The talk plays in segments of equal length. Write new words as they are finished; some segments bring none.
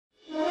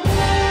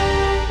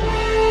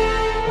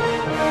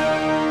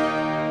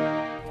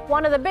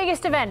One of the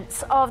biggest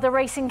events of the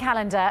racing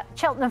calendar,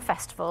 Cheltenham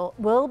Festival,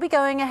 will be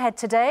going ahead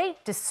today,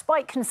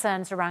 despite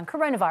concerns around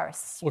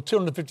coronavirus. Well,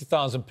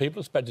 250,000 people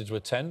expected to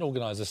attend.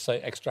 Organisers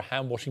say extra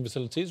hand-washing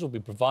facilities will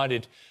be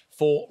provided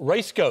for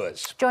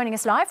racegoers. Joining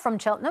us live from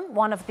Cheltenham,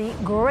 one of the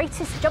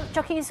greatest jump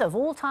jockeys of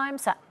all time,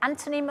 Sir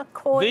Anthony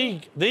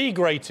McCoy. The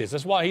greatest.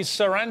 That's why he's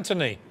Sir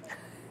Anthony.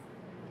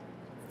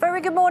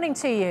 Very good morning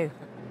to you.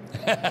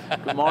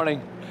 Good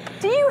morning.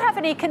 Do you have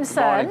any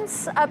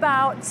concerns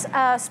about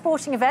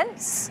sporting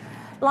events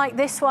like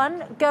this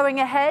one going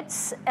ahead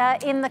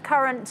in the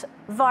current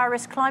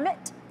virus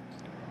climate?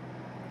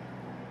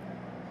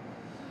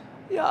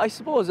 Yeah, I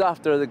suppose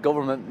after the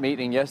government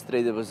meeting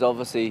yesterday, there was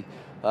obviously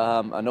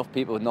enough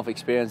people with enough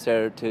experience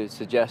there to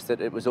suggest that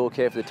it was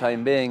okay for the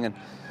time being. And,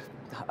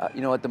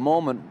 you know, at the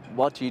moment,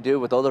 what do you do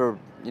with other,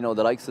 you know,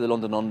 the likes of the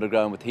London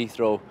Underground, with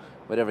Heathrow,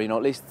 whatever, you know,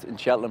 at least in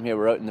Cheltenham here,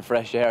 we're out in the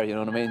fresh air, you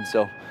know what I mean?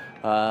 So,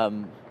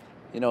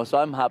 you know, so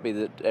I'm happy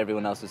that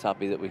everyone else is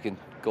happy that we can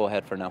go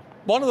ahead for now.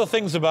 One of the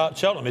things about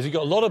Cheltenham is you've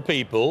got a lot of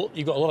people,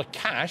 you've got a lot of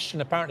cash,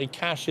 and apparently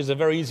cash is a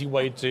very easy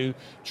way to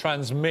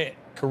transmit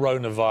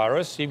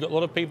coronavirus. You've got a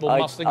lot of people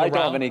muscling around. I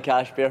don't have any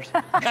cash, Piers.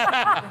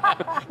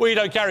 Well, you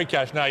don't carry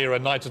cash now. You're a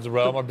knight of the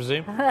realm, I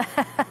presume. Can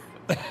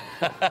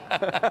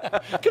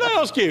I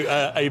ask you,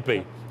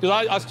 AP,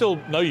 because I still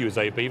know you as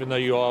AP, even though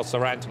you are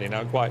Sir Anthony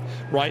now, quite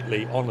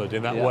rightly honoured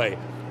in that way.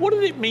 What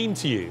did it mean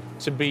to you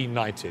to be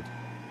knighted?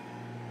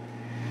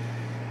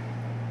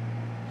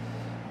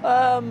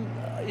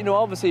 You know,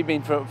 obviously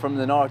being from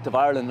the north of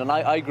Ireland, and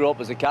I grew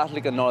up as a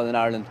Catholic in Northern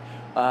Ireland,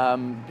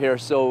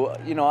 Piers, so,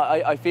 you know,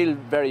 I feel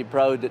very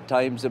proud that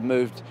times have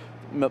moved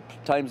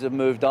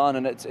on,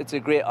 and it's a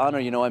great honour.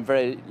 You know, I'm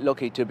very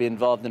lucky to be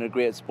involved in a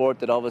great sport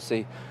that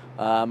obviously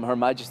Her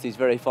Majesty's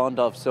very fond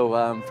of,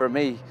 so for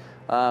me,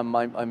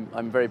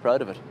 I'm very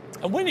proud of it.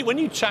 And when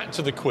you chat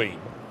to the Queen,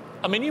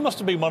 I mean, you must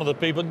have been one of the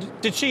people,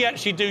 did she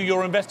actually do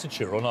your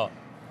investiture or not?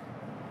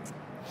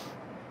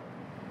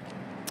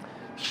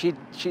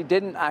 She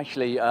didn't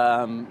actually.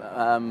 The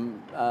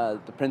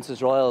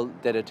Princess Royal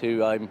did it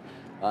too.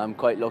 I'm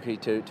quite lucky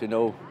to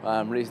know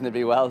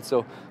reasonably well,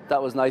 so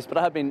that was nice. But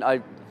I have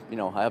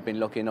been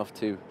lucky enough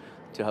to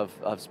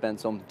have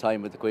spent some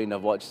time with the Queen.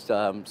 I've watched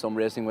some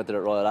racing with her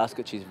at Royal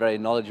Ascot. She's a very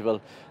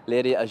knowledgeable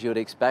lady, as you would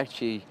expect.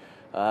 She,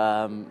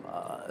 I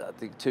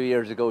think 2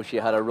 years ago, she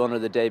had a runner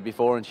the day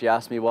before, and she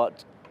asked me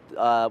what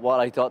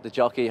I thought the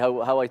jockey,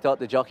 how I thought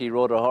the jockey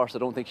rode her horse. I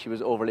don't think she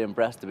was overly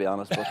impressed, to be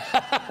honest, but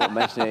I won't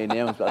mention any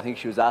names, but I think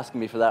she was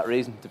asking me for that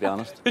reason, to be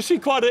honest. Is she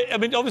quite I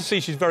mean, obviously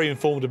she's very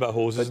informed about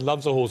horses and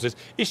loves her horses.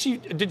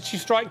 Did she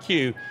strike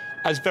you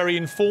as very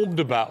informed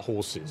about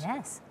horses?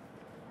 Yes.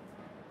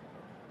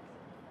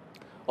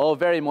 Oh,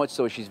 very much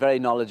so. She's very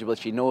knowledgeable.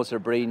 She knows her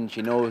breeding.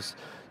 She knows,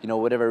 you know,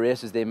 whatever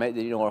races they make,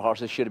 you know, her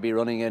horses should be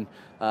running in.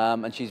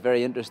 And she's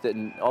very interested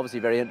in, obviously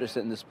very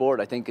interested in the sport.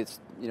 I think it's,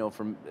 you know,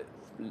 from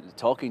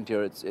talking to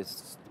her,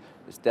 it's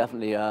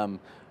definitely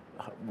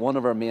one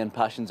of her main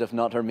passions, if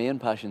not her main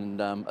passion.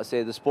 And I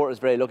say the sport is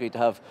very lucky to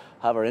have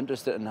her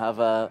interested and have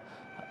her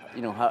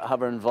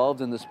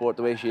involved in the sport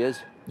the way she is.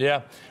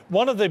 Yeah,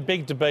 one of the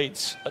big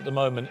debates at the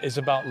moment is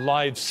about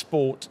live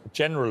sport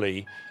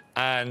generally,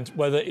 and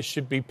whether it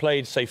should be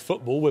played, say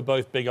football, we're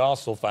both big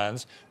Arsenal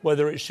fans,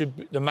 whether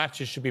the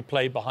matches should be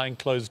played behind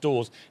closed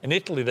doors. In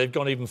Italy, they've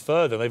gone even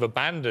further. They've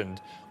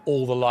abandoned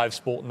all the live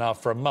sport now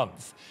for a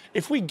month.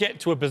 If we get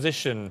to a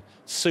position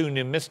soon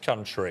in this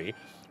country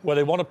where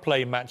they want to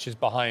play matches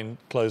behind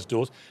closed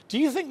doors, do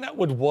you think that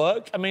would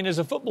work? I mean, as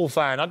a football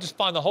fan, I just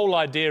find the whole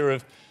idea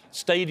of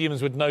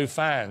stadiums with no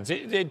fans,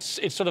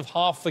 it's sort of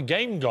half the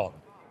game gone.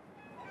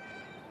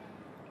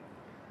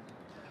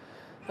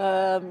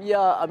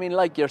 Yeah, I mean,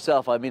 like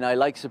yourself, I mean, I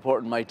like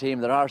supporting my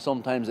team. There are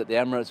sometimes at the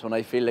Emirates when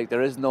I feel like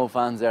there is no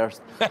fans there.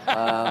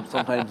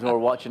 Sometimes when we're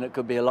watching, it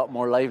could be a lot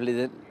more lively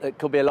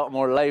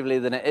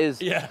than it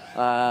is.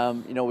 Yeah.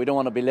 You know, we don't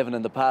want to be living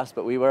in the past,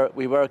 but we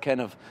were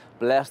kind of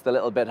blessed a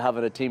little bit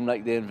having a team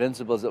like the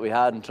Invincibles that we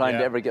had, and trying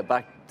to ever get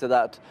back to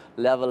that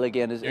level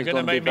again is going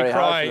to be very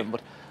hard for them.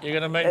 But you're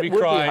going to make me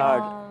cry. It would be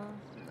hard.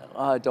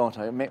 I don't.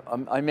 I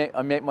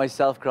make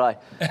myself cry.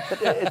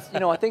 But it's, you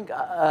know, I think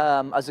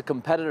as a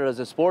competitor, as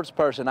a sports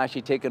person,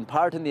 actually taking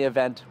part in the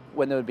event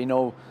when there would be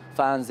no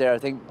fans there, I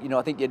think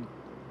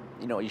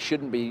you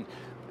shouldn't be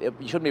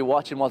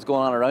watching what's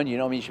going on around you. You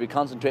know, I mean, you should be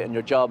concentrating on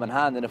your job in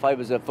hand. And if I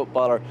was a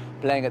footballer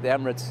playing at the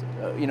Emirates,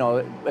 you know,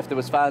 if there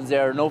was fans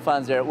there or no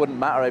fans there, it wouldn't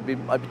matter. I'd be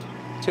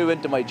too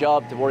into my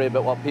job to worry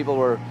about what people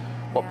were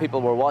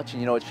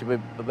watching. You know, it should be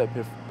about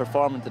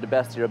performing to the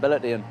best of your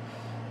ability, and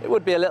it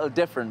would be a little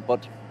different,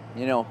 but.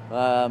 You know,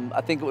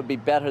 I think it would be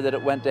better that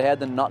it went ahead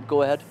than not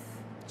go ahead.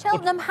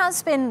 Cheltenham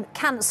has been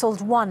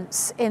cancelled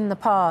once in the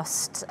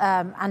past,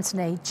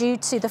 Anthony, due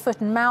to the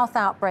foot and mouth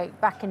outbreak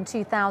back in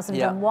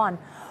 2001. Yeah.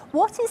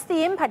 What is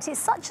the impact?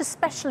 It's such a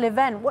special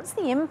event. What's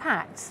the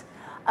impact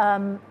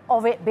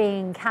of it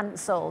being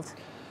cancelled?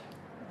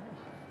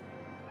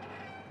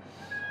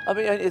 I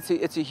mean,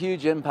 it's a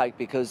huge impact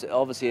because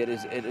obviously it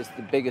is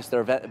the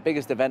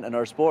biggest event in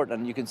our sport,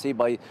 and you can see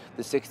by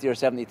the 60 or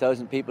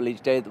 70,000 people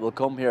each day that will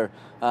come here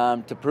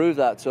to prove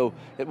that. So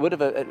it would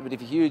have a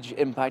huge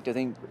impact, I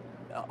think,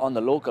 on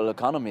the local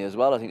economy as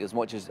well. I think as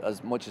much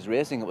as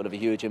racing, it would have a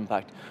huge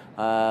impact.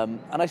 And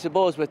I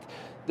suppose with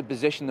the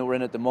position that we're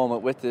in at the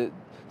moment with the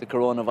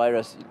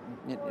coronavirus,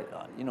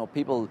 you know,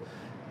 people,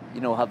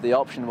 you know, have the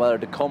option whether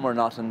to come or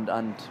not,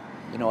 and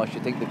you know, I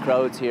should think the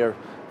crowds here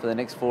for the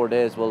next 4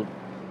 days will,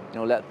 you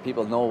know, let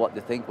people know what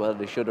they think, whether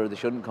they should or they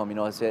shouldn't come. You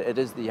know,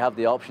 you have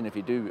the option if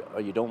you do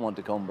or you don't want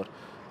to come, but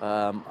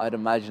I'd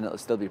imagine it'll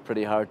still be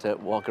pretty hard to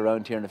walk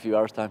around here in a few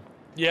hours' time.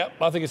 Yeah,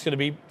 I think it's going to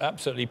be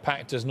absolutely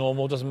packed as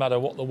normal. Doesn't matter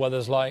what the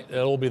weather's like,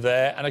 they'll all be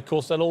there. And of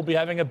course, they'll all be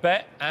having a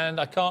bet. And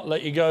I can't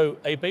let you go,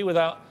 AP,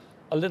 without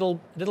a little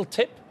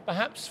tip,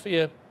 perhaps, for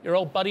your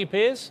old buddy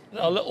Piers,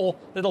 a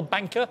little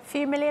banker. A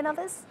few million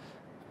others?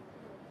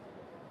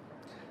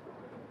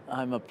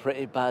 I'm a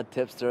pretty bad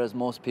tipster, as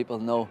most people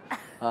know.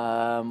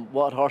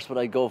 What horse would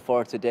I go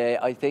for today?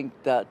 I think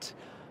that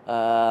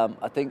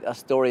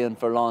Astorian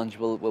for Lange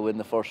will win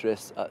the first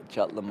race at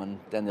Cheltenham, and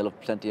then they'll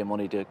have plenty of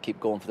money to keep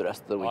going for the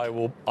rest of the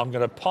week. I'm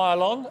going to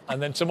pile on, and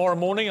then tomorrow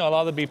morning I'll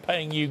either be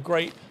paying you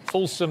great,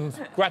 fulsome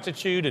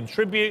gratitude and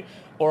tribute,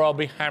 or I'll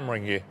be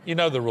hammering you. You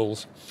know the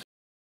rules.